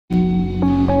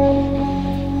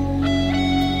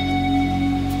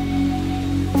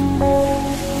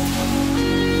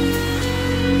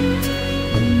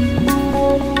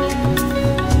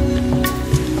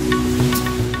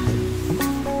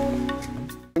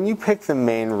you pick the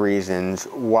main reasons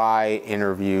why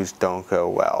interviews don't go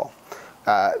well,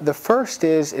 the first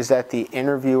is that the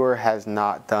interviewer has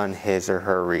not done his or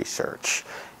her research.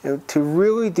 To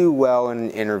really do well in an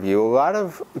interview, a lot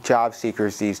of job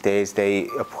seekers these days, they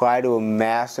apply to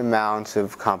mass amounts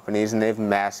of companies and they have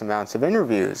mass amounts of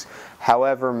interviews.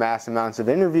 However, mass amounts of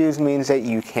interviews means that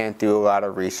you can't do a lot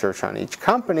of research on each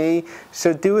company,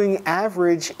 so doing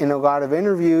average in a lot of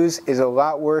interviews is a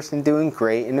lot worse than doing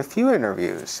great in a few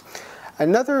interviews.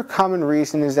 Another common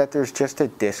reason is that there's just a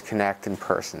disconnect in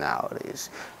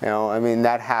personalities. I mean,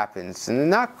 that happens,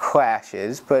 and not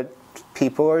clashes, but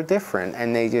people are different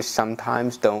and they just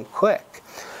sometimes don't click.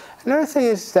 Another thing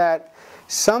is that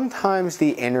sometimes the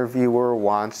interviewer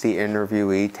wants the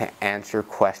interviewee to answer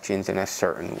questions in a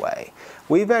certain way.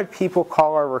 We've had people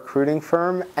call our recruiting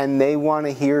firm and they want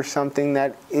to hear something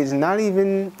that is not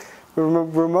even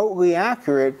remotely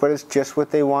accurate, but it's just what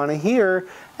they want to hear.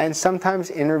 And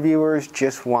sometimes interviewers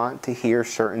just want to hear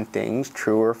certain things,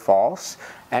 true or false.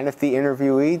 And if the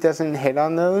interviewee doesn't hit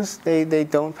on those, they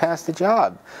don't pass the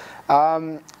job.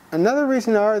 Another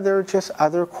reason there are just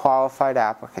other qualified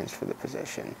applicants for the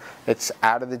position. It's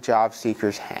out of the job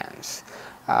seeker's hands.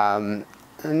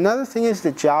 Another thing is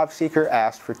the job seeker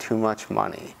asked for too much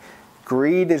money.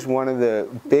 Greed is one of the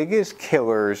biggest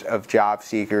killers of job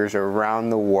seekers around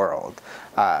the world.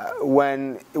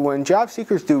 When job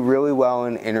seekers do really well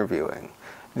in interviewing,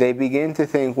 they begin to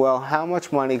think, well, how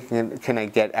much money can I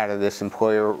get out of this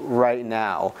employer right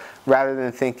now, rather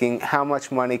than thinking, how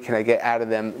much money can I get out of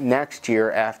them next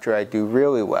year after I do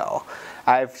really well.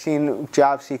 I've seen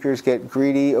job seekers get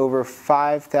greedy over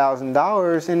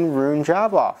 $5,000 and ruin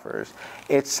job offers.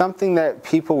 It's something that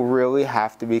people really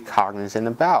have to be cognizant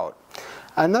about.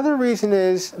 Another reason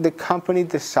is the company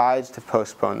decides to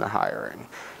postpone the hiring.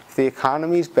 If the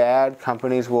economy's bad,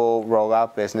 companies will roll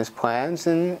out business plans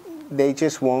and they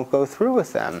just won't go through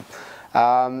with them.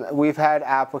 We've had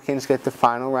applicants get the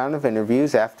final round of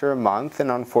interviews after a month,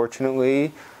 and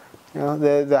unfortunately,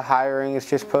 the hiring is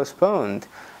just postponed.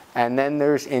 And then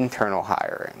there's internal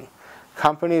hiring.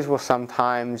 Companies will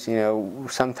sometimes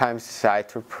decide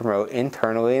to promote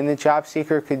internally, and the job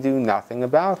seeker could do nothing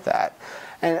about that.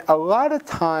 And a lot of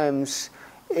times,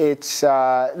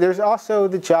 there's also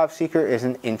the job seeker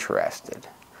isn't interested.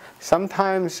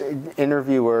 Sometimes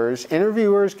interviewers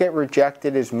get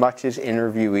rejected as much as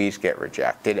interviewees get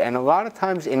rejected. And a lot of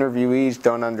times interviewees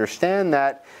don't understand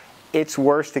that it's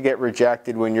worse to get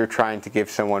rejected when you're trying to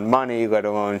give someone money, let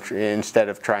alone instead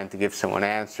of trying to give someone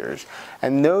answers.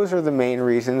 And those are the main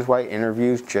reasons why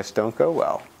interviews just don't go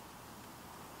well.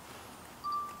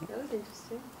 That was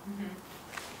interesting.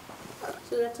 Mm-hmm.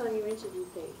 So that's on your interview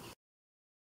page.